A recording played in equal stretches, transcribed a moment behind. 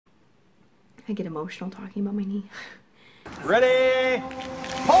I get emotional talking about my knee. Ready,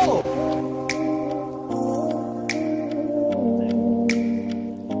 pull!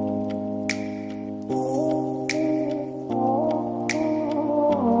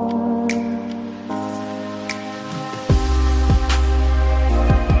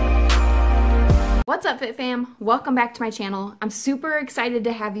 What's up, Fit Fam? Welcome back to my channel. I'm super excited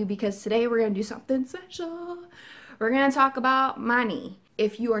to have you because today we're gonna do something special. We're gonna talk about my knee.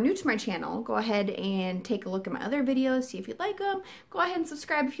 If you are new to my channel, go ahead and take a look at my other videos, see if you'd like them. Go ahead and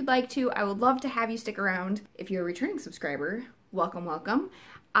subscribe if you'd like to. I would love to have you stick around. If you're a returning subscriber, welcome, welcome.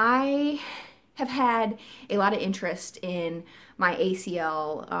 I have had a lot of interest in my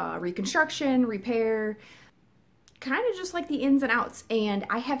ACL reconstruction, repair, kind of just like the ins and outs. And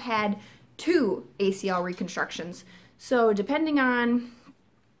I have had 2 ACL reconstructions. So depending on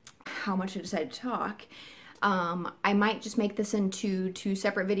how much I decide to talk, I might just make this into 2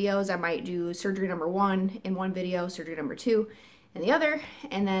 separate videos. I might do surgery number 1 in one video, surgery number 2 in the other,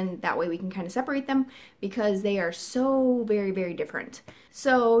 and then that way we can kind of separate them because they are so very, very different.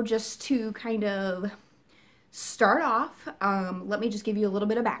 So just to kind of start off, let me just give you a little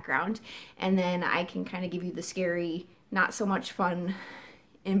bit of background, and then I can kind of give you the scary, not so much fun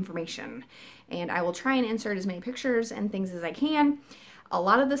information. And I will try and insert as many pictures and things as I can. A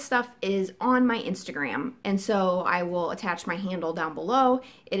lot of this stuff is on my Instagram, and so I will attach my handle down below.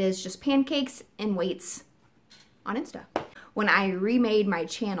 It is just pancakes and weights on Insta. When I remade my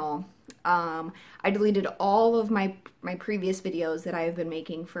channel, I deleted all of my previous videos that I have been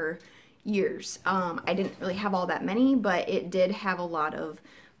making for years. I didn't really have all that many, but it did have a lot of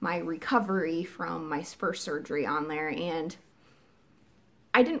my recovery from my first surgery on there, and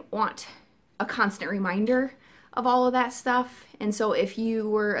I didn't want a constant reminder of all of that stuff. And so if you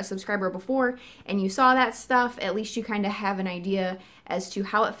were a subscriber before and you saw that stuff, at least you kind of have an idea as to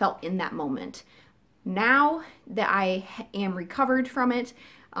how it felt in that moment. Now that I am recovered from it,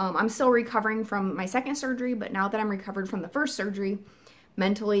 I'm still recovering from my second surgery, but now that I'm recovered from the first surgery,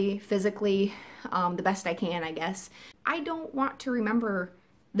 mentally, physically, the best I can, I guess, I don't want to remember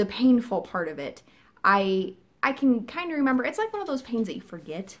the painful part of it. I can kind of remember, it's like one of those pains that you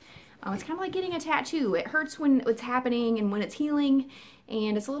forget. It's kind of like getting a tattoo. It hurts when it's happening and when it's healing,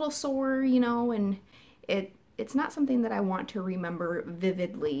 and it's a little sore, you know, and it's not something that I want to remember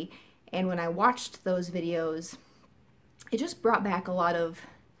vividly. And when I watched those videos, it just brought back a lot of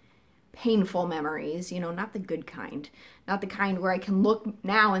painful memories, you know, not the good kind. Not the kind where I can look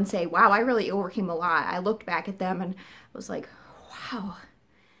now and say, wow, I really overcame a lot. I looked back at them and was like, wow,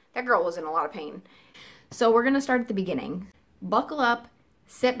 that girl was in a lot of pain. So we're going to start at the beginning. Buckle up,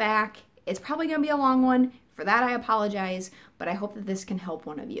 sit back. It's probably going to be a long one. For that, I apologize, but I hope that this can help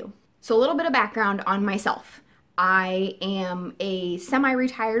one of you. So a little bit of background on myself. I am a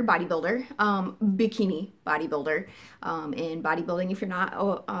semi-retired bodybuilder, bikini bodybuilder. In bodybuilding, if you're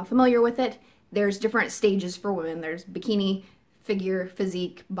not familiar with it, there's different stages for women. There's bikini, figure,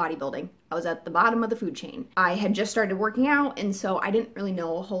 physique, bodybuilding. I was at the bottom of the food chain. I had just started working out, and so I didn't really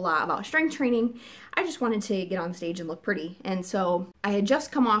know a whole lot about strength training. I just wanted to get on stage and look pretty. And so I had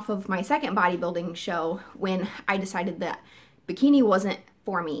just come off of my second bodybuilding show when I decided that bikini wasn't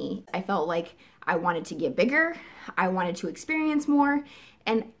for me. I felt like I wanted to get bigger, I wanted to experience more,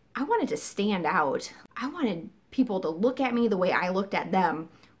 and I wanted to stand out. I wanted people to look at me the way I looked at them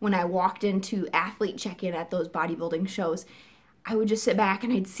when I walked into athlete check-in at those bodybuilding shows. I would just sit back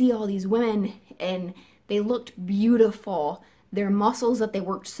and I'd see all these women and they looked beautiful. Their muscles that they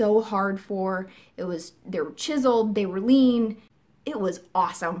worked so hard for, they were chiseled, they were lean. It was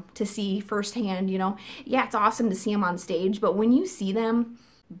awesome to see firsthand, you know. Yeah, it's awesome to see them on stage, but when you see them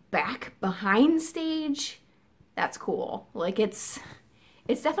back behind stage, that's cool. Like it's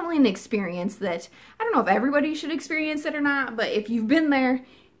definitely an experience that, I don't know if everybody should experience it or not, but if you've been there,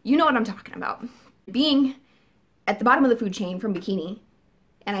 you know what I'm talking about. Being at the bottom of the food chain from bikini,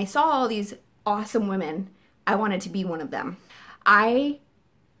 and I saw all these awesome women, I wanted to be one of them. I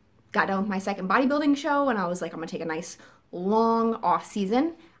got done with my second bodybuilding show and I was like, I'm gonna take a nice long off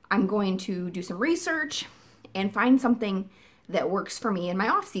season. I'm going to do some research and find something that works for me in my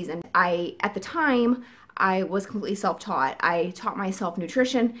off season. At the time, I was completely self-taught. I taught myself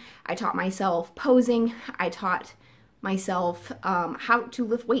nutrition, I taught myself posing, I taught myself how to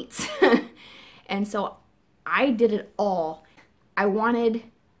lift weights. And so I did it all. I wanted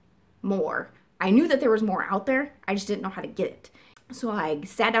more. I knew that there was more out there, I just didn't know how to get it. So I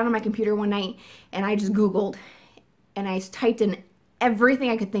sat down on my computer one night and I just Googled and I typed in everything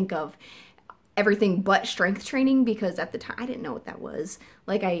I could think of. Everything but strength training, because at the time I didn't know what that was.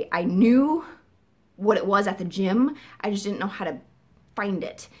 Like I knew what it was at the gym, I just didn't know how to find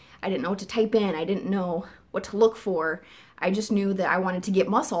it. I didn't know what to type in. I didn't know what to look for. I just knew that I wanted to get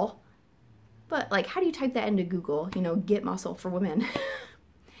muscle. But like, how do you type that into Google? You know, get muscle for women.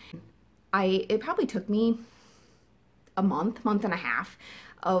 It probably took me a month and a half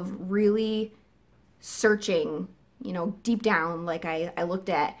of really searching, you know, deep down. Like I looked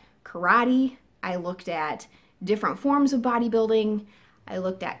at karate, I looked at different forms of bodybuilding, I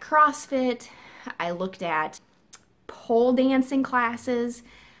looked at CrossFit, I looked at pole dancing classes.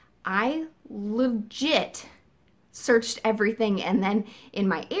 I legit searched everything, and then in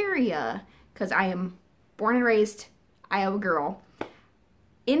my area, because I am born and raised Iowa girl,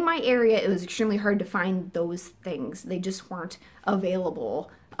 in my area it was extremely hard to find those things. They just weren't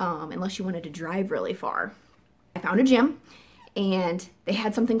available unless you wanted to drive really far. I found a gym and they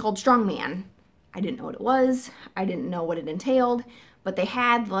had something called strongman. I didn't know what it was. I didn't know what it entailed, but they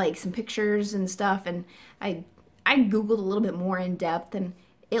had like some pictures and stuff, and I Googled a little bit more in depth, and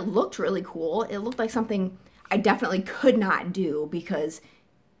it looked really cool. It looked like something I definitely could not do because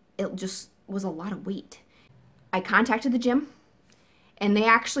it just was a lot of weight. I contacted the gym, and they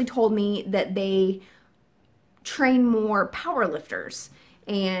actually told me that they train more power lifters,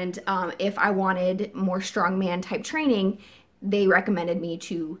 and if I wanted more strongman type training, they recommended me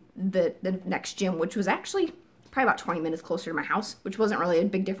to the next gym, which was actually probably about 20 minutes closer to my house, which wasn't really a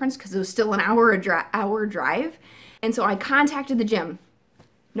big difference because it was still an hour drive. And so I contacted the gym,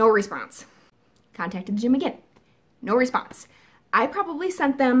 no response. Contacted the gym again, no response. I probably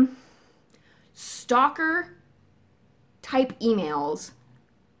sent them stalker type emails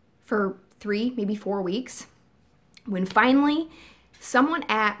for 3, maybe 4 weeks, when finally someone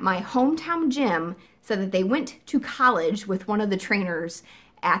at my hometown gym said that they went to college with one of the trainers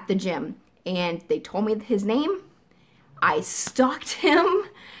at the gym, and they told me his name. I stalked him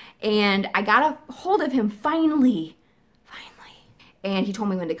and I got a hold of him finally, and he told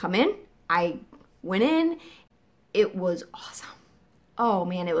me when to come in. I went in. It was awesome. Oh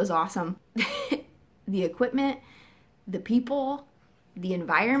man, it was awesome. The equipment, the people, the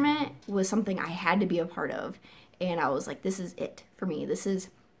environment was something I had to be a part of, and I was like, this is it for me. This is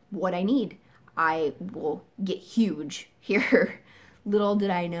what I need. I will get huge here. Little did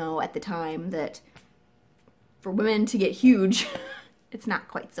I know at the time that for women to get huge, it's not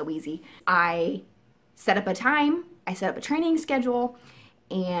quite so easy. I set up a time, I set up a training schedule,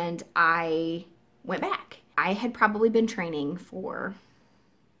 and I went back. I had probably been training for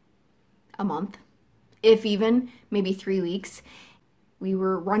a month, if even, maybe 3 weeks. We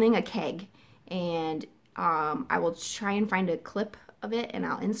were running a keg, and I will try and find a clip of it and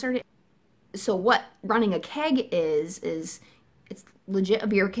I'll insert it. So what running a keg is it's legit a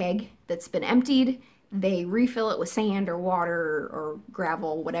beer keg that's been emptied. They refill it with sand or water or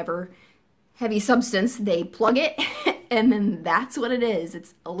gravel, whatever heavy substance. They plug it and then that's what it is.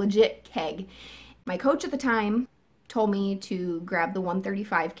 It's a legit keg. My coach at the time told me to grab the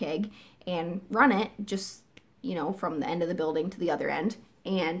 135 keg and run it just, you know, from the end of the building to the other end.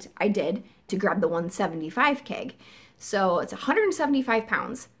 And I did, to grab the 175 keg. So it's 175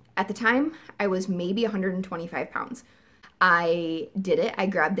 pounds. At the time, I was maybe 125 pounds. I did it. I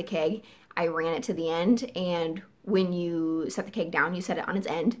grabbed the keg. I ran it to the end. And when you set the keg down, you set it on its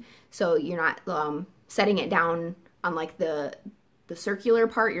end. So you're not setting it down on like the circular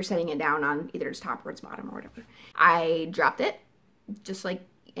part. You're setting it down on either its top or its bottom or whatever. I dropped it just like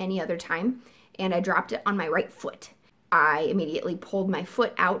any other time. And I dropped it on my right foot. I immediately pulled my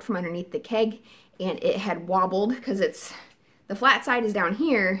foot out from underneath the keg, and it had wobbled because the flat side is down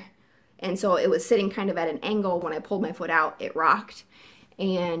here, and so it was sitting kind of at an angle. When I pulled my foot out, it rocked,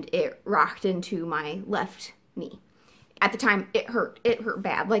 and it rocked into my left knee. At the time, it hurt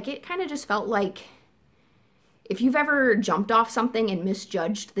bad. Like, it kind of just felt like if you've ever jumped off something and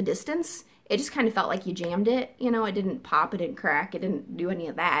misjudged the distance, it just kind of felt like you jammed it. You know, it didn't pop, it didn't crack, it didn't do any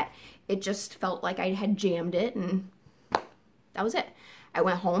of that. It just felt like I had jammed it, and that was it. I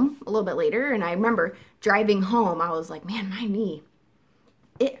went home a little bit later, and I remember driving home, I was like, man, my knee,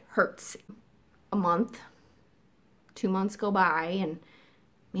 it hurts. A month, 2 months go by, and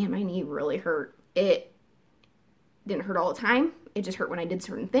man, my knee really hurt. It didn't hurt all the time. It just hurt when I did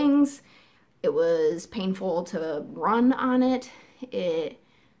certain things. It was painful to run on it. It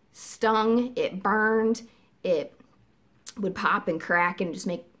stung, it burned, it would pop and crack and just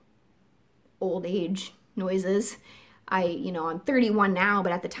make old age noises. I'm 31 now,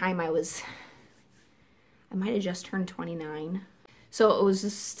 but at the time I might have just turned 29. So it was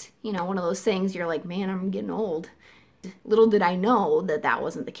just, one of those things you're like, man, I'm getting old. Little did I know that that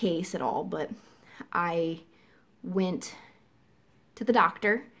wasn't the case at all, but I went to the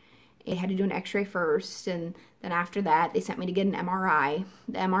doctor. I had to do an x-ray first, and Then after that, they sent me to get an MRI.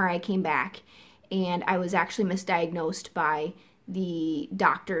 The MRI came back, and I was actually misdiagnosed by the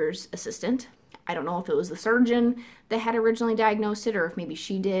doctor's assistant. I don't know if it was the surgeon that had originally diagnosed it or if maybe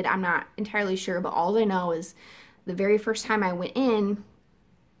she did. I'm not entirely sure, but all I know is the very first time I went in,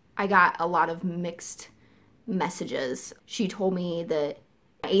 I got a lot of mixed messages. She told me that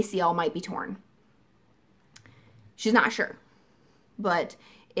my ACL might be torn. She's not sure, but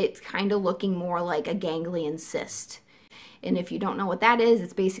it's kind of looking more like a ganglion cyst. And if you don't know what that is,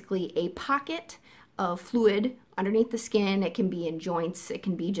 it's basically a pocket of fluid underneath the skin. It can be in joints. It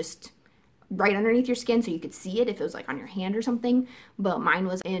can be just right underneath your skin so you could see it if it was like on your hand or something, but mine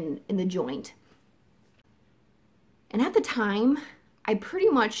was in the joint. And at the time, I pretty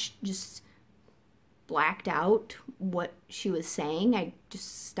much just blacked out what she was saying. I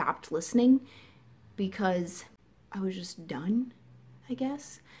just stopped listening because I was just done, I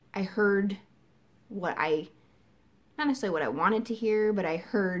guess. I heard not necessarily what I wanted to hear, but I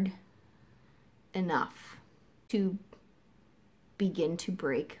heard enough to begin to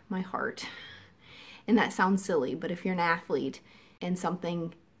break my heart. And that sounds silly, but if you're an athlete and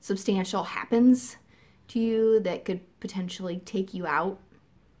something substantial happens to you that could potentially take you out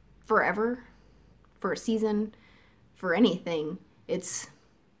forever, for a season, for anything, it's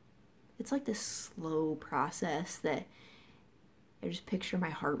like this slow process that I just picture my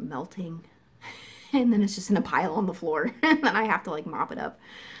heart melting and then it's just in a pile on the floor and then I have to like mop it up.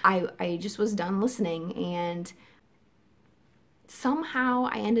 I just was done listening, and somehow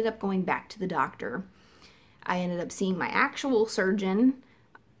I ended up going back to the doctor. I ended up seeing my actual surgeon.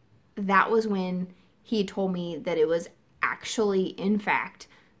 That was when he told me that it was actually, in fact,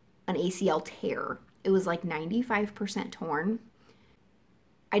 an ACL tear. It was like 95% torn.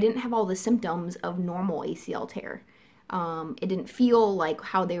 I didn't have all the symptoms of normal ACL tear. It didn't feel like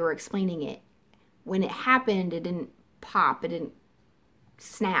how they were explaining it. When it happened, it didn't pop, it didn't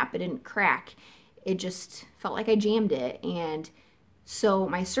snap, it didn't crack. It just felt like I jammed it. And so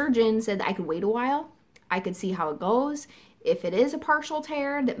my surgeon said that I could wait a while. I could see how it goes. If it is a partial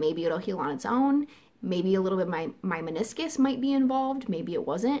tear, that maybe it'll heal on its own. Maybe a little bit my meniscus might be involved. Maybe it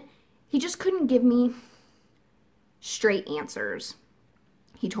wasn't. He just couldn't give me straight answers.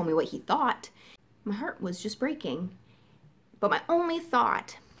 He told me what he thought. My heart was just breaking. But my only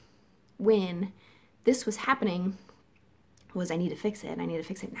thought when this was happening was I need to fix it. I need to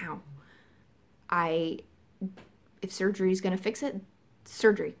fix it now. If surgery is going to fix it,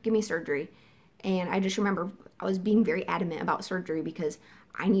 surgery. Give me surgery. And I just remember I was being very adamant about surgery because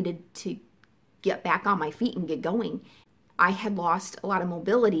I needed to get back on my feet and get going. I had lost a lot of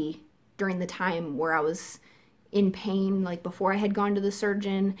mobility during the time where I was in pain, like before I had gone to the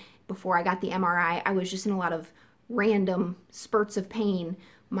surgeon, before I got the MRI. I was just in a lot of random spurts of pain.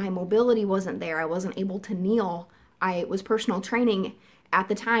 My mobility wasn't there. I wasn't able to kneel. I was personal training at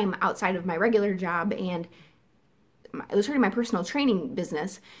the time outside of my regular job, and it was hurting my personal training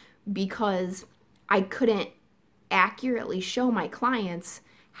business because I couldn't accurately show my clients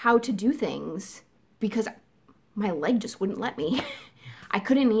how to do things because my leg just wouldn't let me. I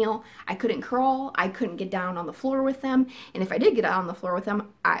couldn't kneel, I couldn't crawl, I couldn't get down on the floor with them, and if I did get out on the floor with them,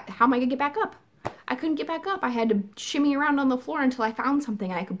 how am I gonna get back up? I couldn't get back up. I had to shimmy around on the floor until I found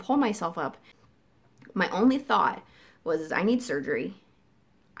something and I could pull myself up. My only thought was, I need surgery,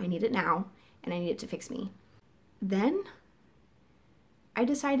 I need it now, and I need it to fix me. Then I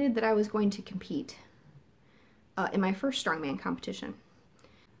decided that I was going to compete in my first strongman competition.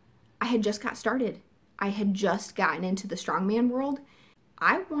 I had just got started. I had just gotten into the strongman world.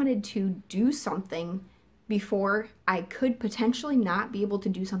 I wanted to do something before I could potentially not be able to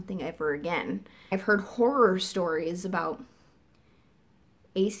do something ever again. I've heard horror stories about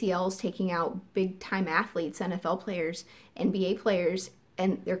ACLs taking out big time athletes, NFL players, NBA players,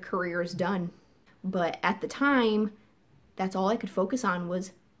 and their career is done. But at the time, that's all I could focus on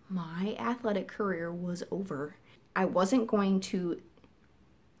was my athletic career was over. I wasn't going to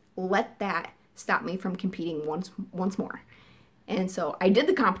let that stop me from competing once more. And so I did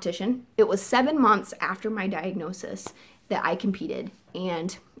the competition. It was 7 months after my diagnosis that I competed.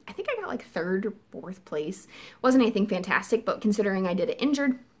 And I think I got like 3rd or 4th place. Wasn't anything fantastic, but considering I did it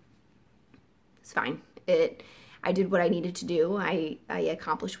injured, it's fine. I did what I needed to do. I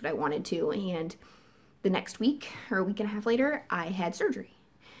accomplished what I wanted to. And the next week or a week and a half later, I had surgery.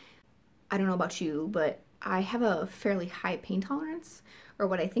 I don't know about you, but I have a fairly high pain tolerance, or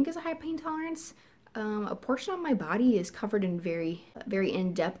what I think is a high pain tolerance. A portion of my body is covered in very, very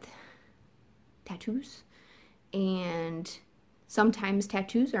in-depth tattoos, and sometimes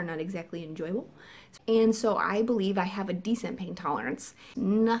tattoos are not exactly enjoyable. And so I believe I have a decent pain tolerance.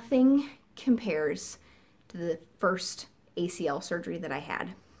 Nothing compares the first ACL surgery that I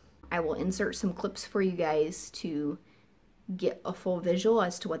had. I will insert some clips for you guys to get a full visual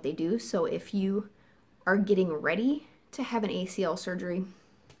as to what they do. So if you are getting ready to have an ACL surgery,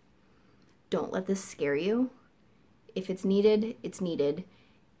 don't let this scare you. If it's needed, it's needed.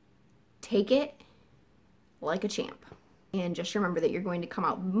 Take it like a champ. And just remember that you're going to come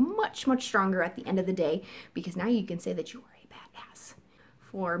out much, much stronger at the end of the day, because now you can say that you are a badass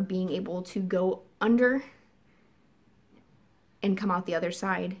for being able to go under and come out the other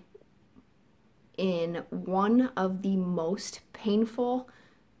side in one of the most painful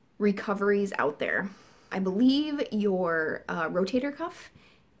recoveries out there. I believe your rotator cuff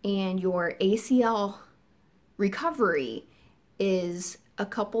and your ACL recovery is a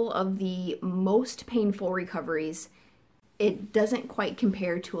couple of the most painful recoveries. It doesn't quite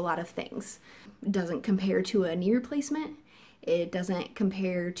compare to a lot of things. It doesn't compare to a knee replacement. It doesn't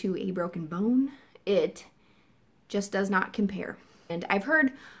compare to a broken bone. It just does not compare. And I've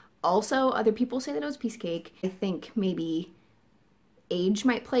heard also other people say that it was a piece of cake. I think maybe age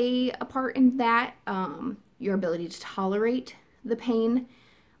might play a part in that, your ability to tolerate the pain.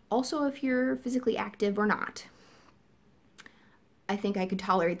 Also, if you're physically active or not. I think I could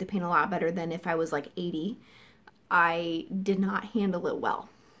tolerate the pain a lot better than if I was like 80. I did not handle it well.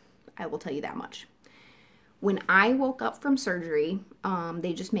 I will tell you that much. When I woke up from surgery,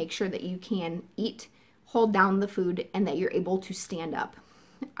 they just make sure that you can eat, hold down the food, and that you're able to stand up.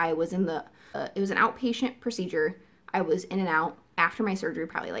 I was in the, it was an outpatient procedure. I was in and out after my surgery,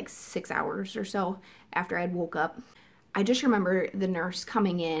 probably like 6 hours or so after I'd woke up. I just remember the nurse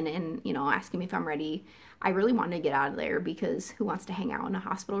coming in and, you know, asking me if I'm ready. I really wanted to get out of there because who wants to hang out in a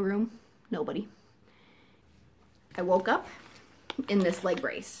hospital room? Nobody. I woke up in this leg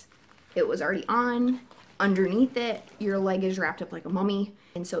brace. It was already on. Underneath it, your leg is wrapped up like a mummy,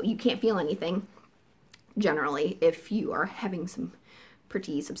 and so you can't feel anything generally if you are having some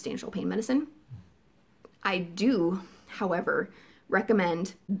pretty substantial pain medicine. I do, however,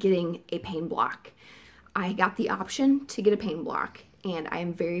 recommend getting a pain block. I got the option to get a pain block, and I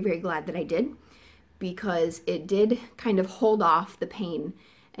am very, very glad that I did, because it did kind of hold off the pain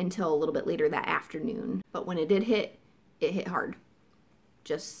until a little bit later that afternoon. But when it did hit, it hit hard.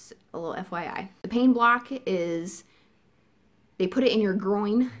 Just a little FYI. The pain block is, they put it in your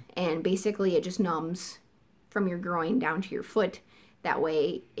groin, and basically it just numbs from your groin down to your foot. That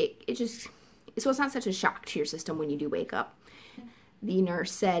way it just, so it's not such a shock to your system when you do wake up. The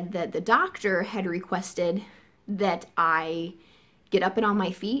nurse said that the doctor had requested that I get up and on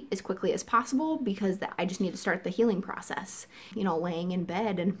my feet as quickly as possible because I just need to start the healing process. You know, laying in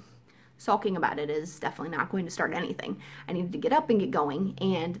bed and sulking about it is definitely not going to start anything. I needed to get up and get going,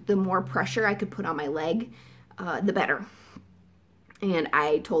 and the more pressure I could put on my leg, the better. And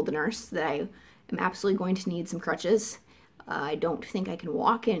I told the nurse that I am absolutely going to need some crutches. I don't think I can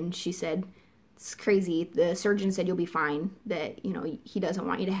walk, and she said, it's crazy. The surgeon said you'll be fine, that, you know, he doesn't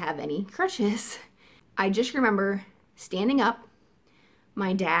want you to have any crutches. I just remember standing up.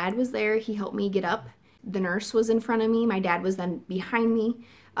 My dad was there. He helped me get up. The nurse was in front of me. My dad was then behind me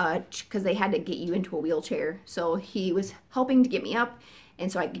because they had to get you into a wheelchair. So he was helping to get me up,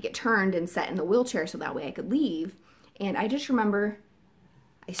 and so I could get turned and set in the wheelchair so that way I could leave. And I just remember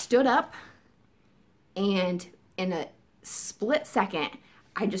I stood up, and in a split second,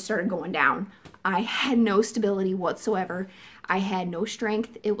 I just started going down. I had no stability whatsoever. I had no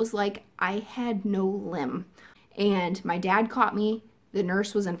strength. It was like I had no limb. And my dad caught me. The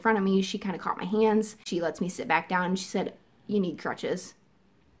nurse was in front of me. She kind of caught my hands. She lets me sit back down, and she said, you need crutches.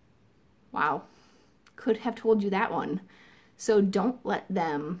 Wow. Could have told you that one. So don't let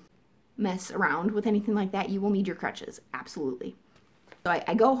them mess around with anything like that. You will need your crutches. Absolutely. So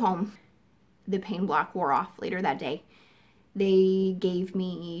I go home. The pain block wore off later that day. They gave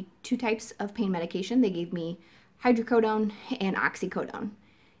me 2 types of pain medication. They gave me hydrocodone and oxycodone.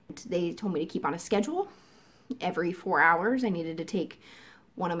 They told me to keep on a schedule. Every 4 hours I needed to take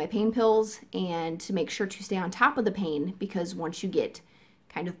one of my pain pills, and to make sure to stay on top of the pain, because once you get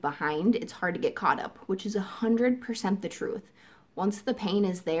kind of behind, it's hard to get caught up, which is 100% the truth. Once the pain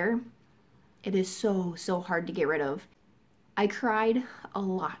is there, it is so, so hard to get rid of. I cried a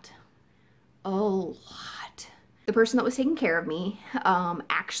lot. A lot. The person that was taking care of me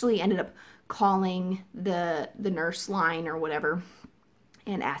actually ended up calling the nurse line or whatever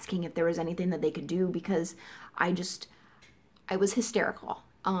and asking if there was anything that they could do, because I was hysterical.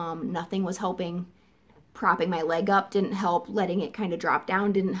 Nothing was helping. Propping my leg up didn't help. Letting it kind of drop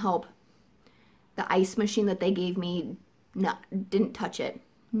down didn't help. The ice machine that they gave me, didn't touch it.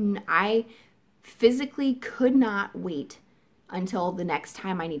 I physically could not wait until the next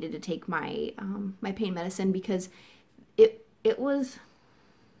time I needed to take my my pain medicine, because it was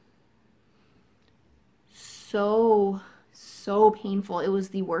so painful. It was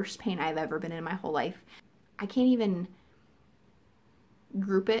the worst pain I've ever been in my whole life. I can't even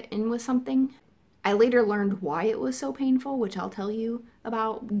group it in with something. I later learned why it was so painful, which I'll tell you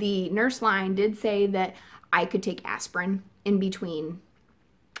about. The nurse line did say that I could take aspirin in between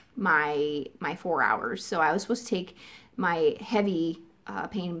my 4 hours. So I was supposed to take my heavy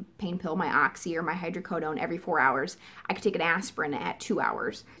pain pill, my oxy or my hydrocodone, every 4 hours. I could take an aspirin at 2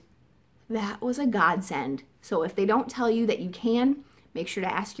 hours. That was a godsend. So if they don't tell you that you can, make sure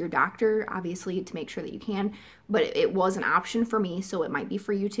to ask your doctor, obviously, to make sure that you can. But it was an option for me, so it might be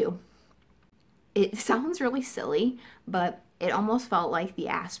for you too. It sounds really silly, but it almost felt like the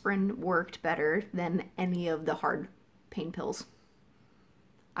aspirin worked better than any of the hard pain pills.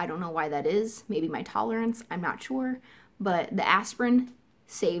 I don't know why that is. Maybe my tolerance, I'm not sure. But the aspirin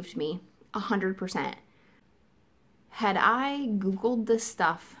saved me 100%. Had I Googled this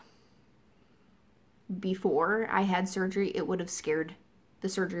stuff before I had surgery, it would have scared the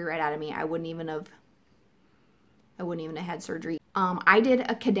surgery right out of me. I wouldn't even have had surgery. I did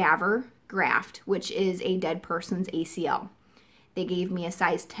a cadaver graft, which is a dead person's ACL. They gave me a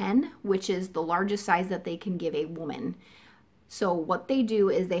size 10, which is the largest size that they can give a woman. So what they do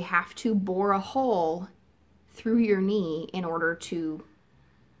is they have to bore a hole through your knee in order to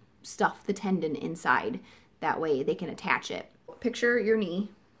stuff the tendon inside. That way they can attach it. Picture your knee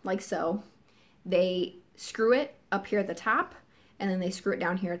like so. They screw it up here at the top, and then they screw it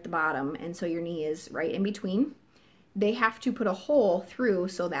down here at the bottom, and so your knee is right in between. They have to put a hole through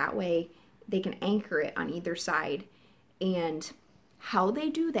so that way they can anchor it on either side. And how they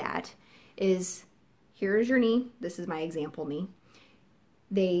do that is, here's your knee. This is my example knee.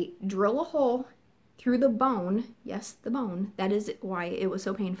 They drill a hole through the bone. Yes, the bone. That is why it was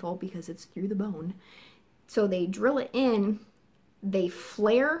so painful, because it's through the bone. So they drill it in, they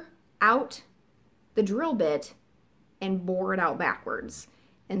flare out the drill bit and bore it out backwards.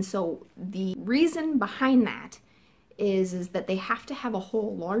 And so the reason behind that is that they have to have a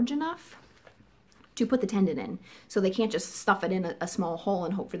hole large enough to put the tendon in. So they can't just stuff it in a small hole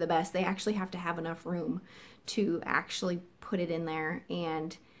and hope for the best. They actually have to have enough room to actually put it in there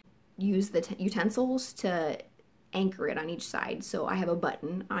and use the utensils to anchor it on each side. So I have a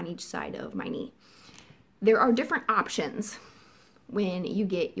button on each side of my knee. There are different options when you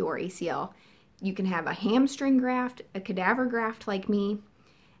get your ACL. You can have a hamstring graft, a cadaver graft like me,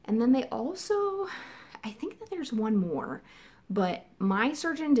 and then they also, I think that there's one more, but my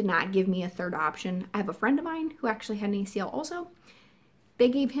surgeon did not give me a third option. I have a friend of mine who actually had an ACL also. They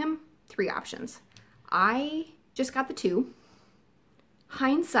gave him 3 options. I just got the 2.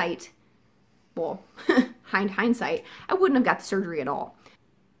 Hindsight, well, hindsight, I wouldn't have got the surgery at all.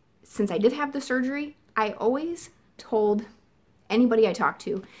 Since I did have the surgery, I always told anybody I talked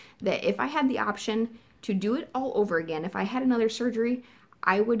to that if I had the option to do it all over again, if I had another surgery,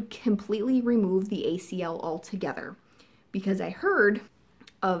 I would completely remove the ACL altogether. Because I heard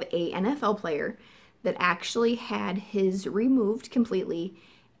of a NFL player that actually had his removed completely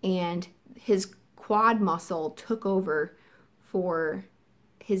and his quad muscle took over for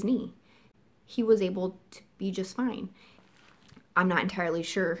his knee. He was able to be just fine. I'm not entirely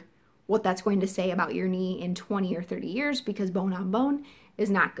sure what that's going to say about your knee in 20 or 30 years, because bone on bone is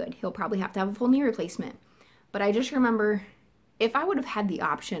not good. He'll probably have to have a full knee replacement. But I just remember, if I would have had the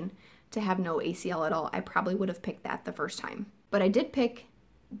option to have no ACL at all, I probably would have picked that the first time. But I did pick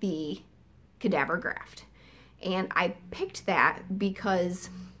the cadaver graft. And I picked that because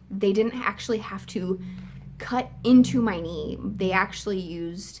they didn't actually have to cut into my knee. They actually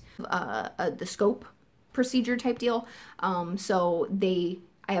used the scope procedure type deal.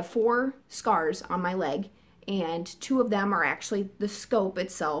 I have 4 scars on my leg, and 2 of them are actually the scope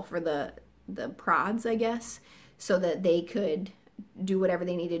itself, or the prods, I guess, so that they could do whatever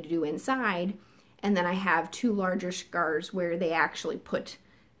they needed to do inside. And then I have 2 larger scars where they actually put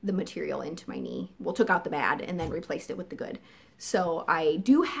the material into my knee. Well, took out the bad and then replaced it with the good. So I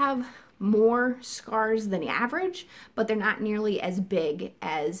do have more scars than the average, but they're not nearly as big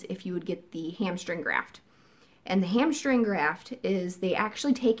as if you would get the hamstring graft. And the hamstring graft is, they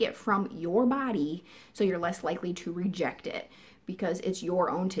actually take it from your body, so you're less likely to reject it because it's your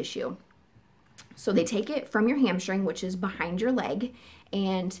own tissue. So they take it from your hamstring, which is behind your leg,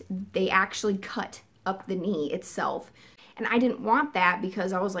 and they actually cut up the knee itself. And I didn't want that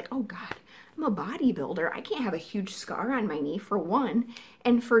because I was like, oh God, I'm a bodybuilder. I can't have a huge scar on my knee, for one.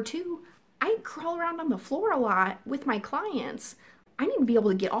 And for 2, I crawl around on the floor a lot with my clients. I need to be able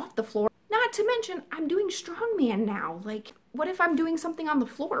to get off the floor, not Not to mention, I'm doing strongman now. Like, what if I'm doing something on the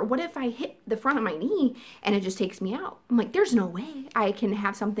floor? What if I hit the front of my knee and it just takes me out? I'm like, there's no way I can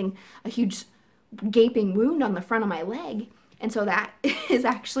have something, a huge gaping wound on the front of my leg. And so that is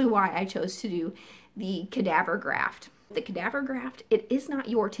actually why I chose to do the cadaver graft. The cadaver graft, it is not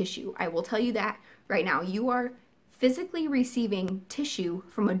your tissue. I will tell you that right now. You are physically receiving tissue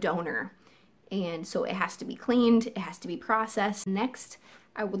from a donor. And so it has to be cleaned, it has to be processed. Next,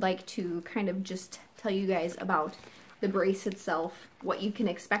 I would like to kind of just tell you guys about the brace itself, what you can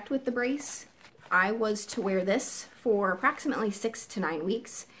expect with the brace. I was to wear this for approximately 6 to 9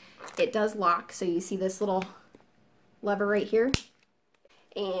 weeks. It does lock, so you see this little lever right here,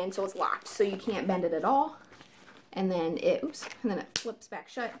 and so it's locked, so you can't bend it at all. And then it, and then it flips back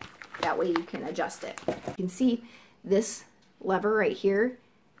shut. That way you can adjust it. You can see this lever right here.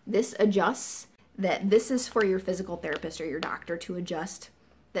 This adjusts, that this is for your physical therapist or your doctor to adjust,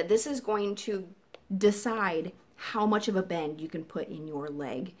 that this is going to decide how much of a bend you can put in your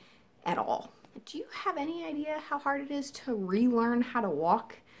leg at all. Do you have any idea how hard it is to relearn how to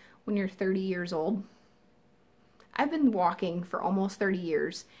walk when you're 30 years old? I've been walking for almost 30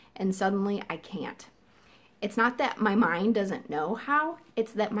 years and suddenly I can't. It's not that my mind doesn't know how,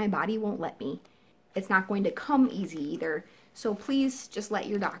 it's that my body won't let me. It's not going to come easy either. So please just let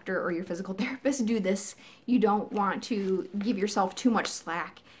your doctor or your physical therapist do this. You don't want to give yourself too much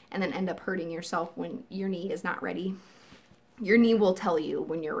slack and then end up hurting yourself when your knee is not ready. Your knee will tell you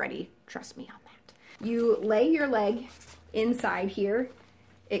when you're ready. Trust me on that. You lay your leg inside here.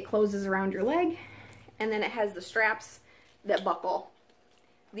 It closes around your leg, and then it has the straps that buckle.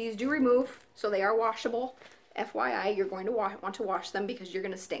 These do remove, so they are washable. FYI, you're going to want to wash them because you're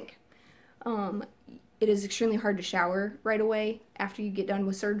going to stink. It is extremely hard to shower right away after you get done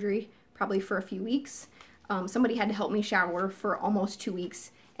with surgery, probably for a few weeks. Somebody had to help me shower for almost 2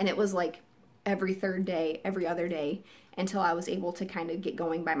 weeks, and it was like every third day, every other day, until I was able to kind of get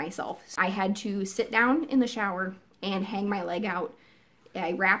going by myself. I had to sit down in the shower and hang my leg out.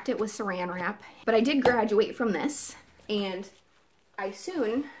 I wrapped it with saran wrap, but I did graduate from this, and I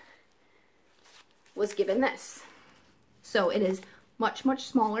soon was given this. So it is much, much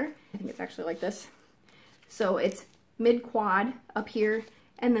smaller. I think it's actually like this. So it's mid-quad up here,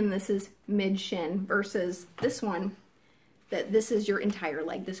 and then this is mid-shin versus this one, that this is your entire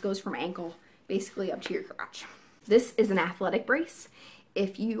leg. This goes from ankle basically up to your crotch. This is an athletic brace.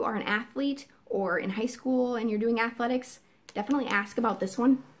 If you are an athlete or in high school and you're doing athletics, definitely ask about this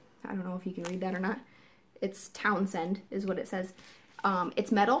one. I don't know if you can read that or not. It's Townsend is what it says.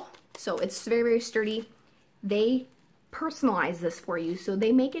 It's metal, so it's very, very sturdy. They personalize this for you, so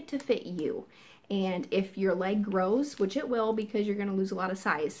they make it to fit you. And if your leg grows, which it will because you're going to lose a lot of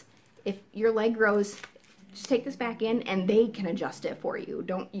size, if your leg grows, just take this back in and they can adjust it for you.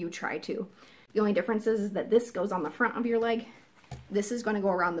 Don't you try to. The only difference is that this goes on the front of your leg. This is going to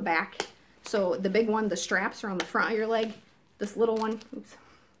go around the back. So the big one, the straps are on the front of your leg. This little one, oops,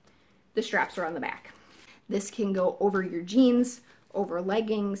 the straps are on the back. This can go over your jeans, over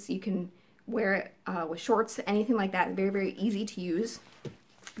leggings. You can wear it with shorts, anything like that. Very, very easy to use.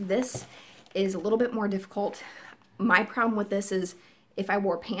 This is a little bit more difficult. My problem with this is if I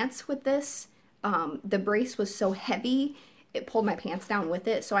wore pants with this, the brace was so heavy, it pulled my pants down with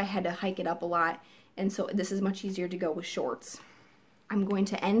it, so I had to hike it up a lot, and so this is much easier to go with shorts. I'm going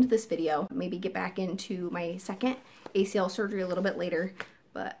to end this video, maybe get back into my second ACL surgery a little bit later,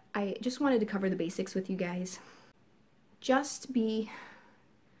 but I just wanted to cover the basics with you guys. Just be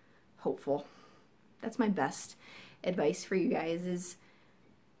hopeful. That's my best advice for you guys. Is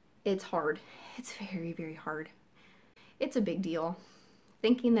it's hard. It's very, very hard. It's a big deal.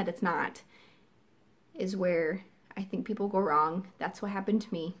 Thinking that it's not is where I think people go wrong. That's what happened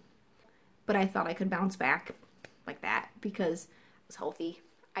to me. But I thought I could bounce back like that because I was healthy.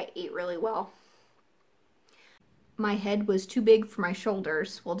 I ate really well. My head was too big for my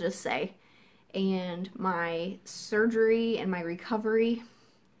shoulders, we'll just say. And my surgery and my recovery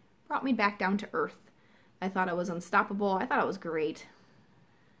brought me back down to earth. I thought I was unstoppable. I thought I was great.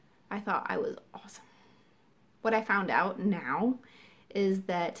 I thought I was awesome. What I found out now is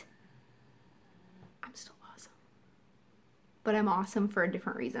that I'm still awesome. But I'm awesome for a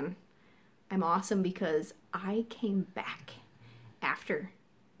different reason. I'm awesome because I came back after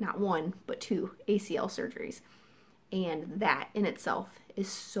not one, but 2 ACL surgeries. And that in itself is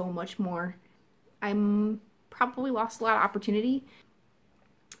so much more. I'm probably lost a lot of opportunity.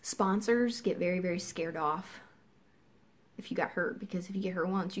 Sponsors get very, very scared off if you got hurt, because if you get hurt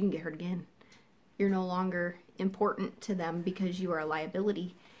once, you can get hurt again. You're no longer important to them because you are a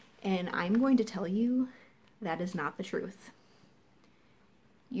liability. And I'm going to tell you that is not the truth.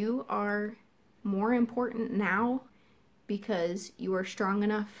 You are more important now because you are strong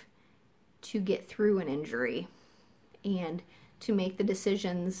enough to get through an injury and to make the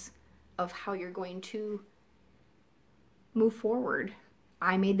decisions of how you're going to move forward.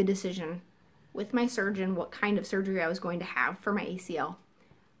 I made the decision with my surgeon what kind of surgery I was going to have for my ACL.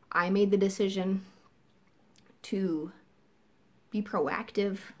 I made the decision to be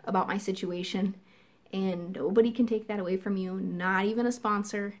proactive about my situation, and nobody can take that away from you, not even a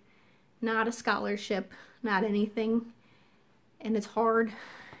sponsor, not a scholarship, not anything. And it's hard.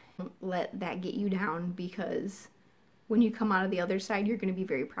 Don't let that get you down, because when you come out of the other side, you're going to be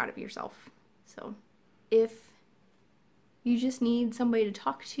very proud of yourself. So if you just need somebody to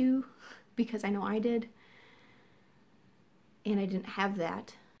talk to, because I know I did, and I didn't have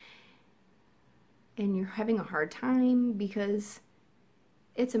that, and you're having a hard time because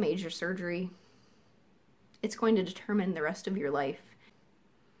it's a major surgery, it's going to determine the rest of your life.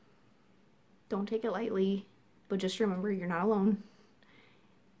 Don't take it lightly, but just remember you're not alone.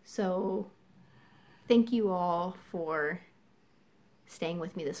 So thank you all for staying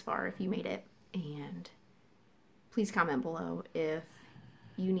with me this far if you made it, and please comment below if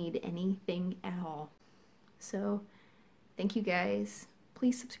you need anything at all. So thank you guys.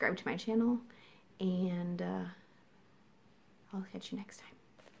 Please subscribe to my channel, and I'll catch you next time.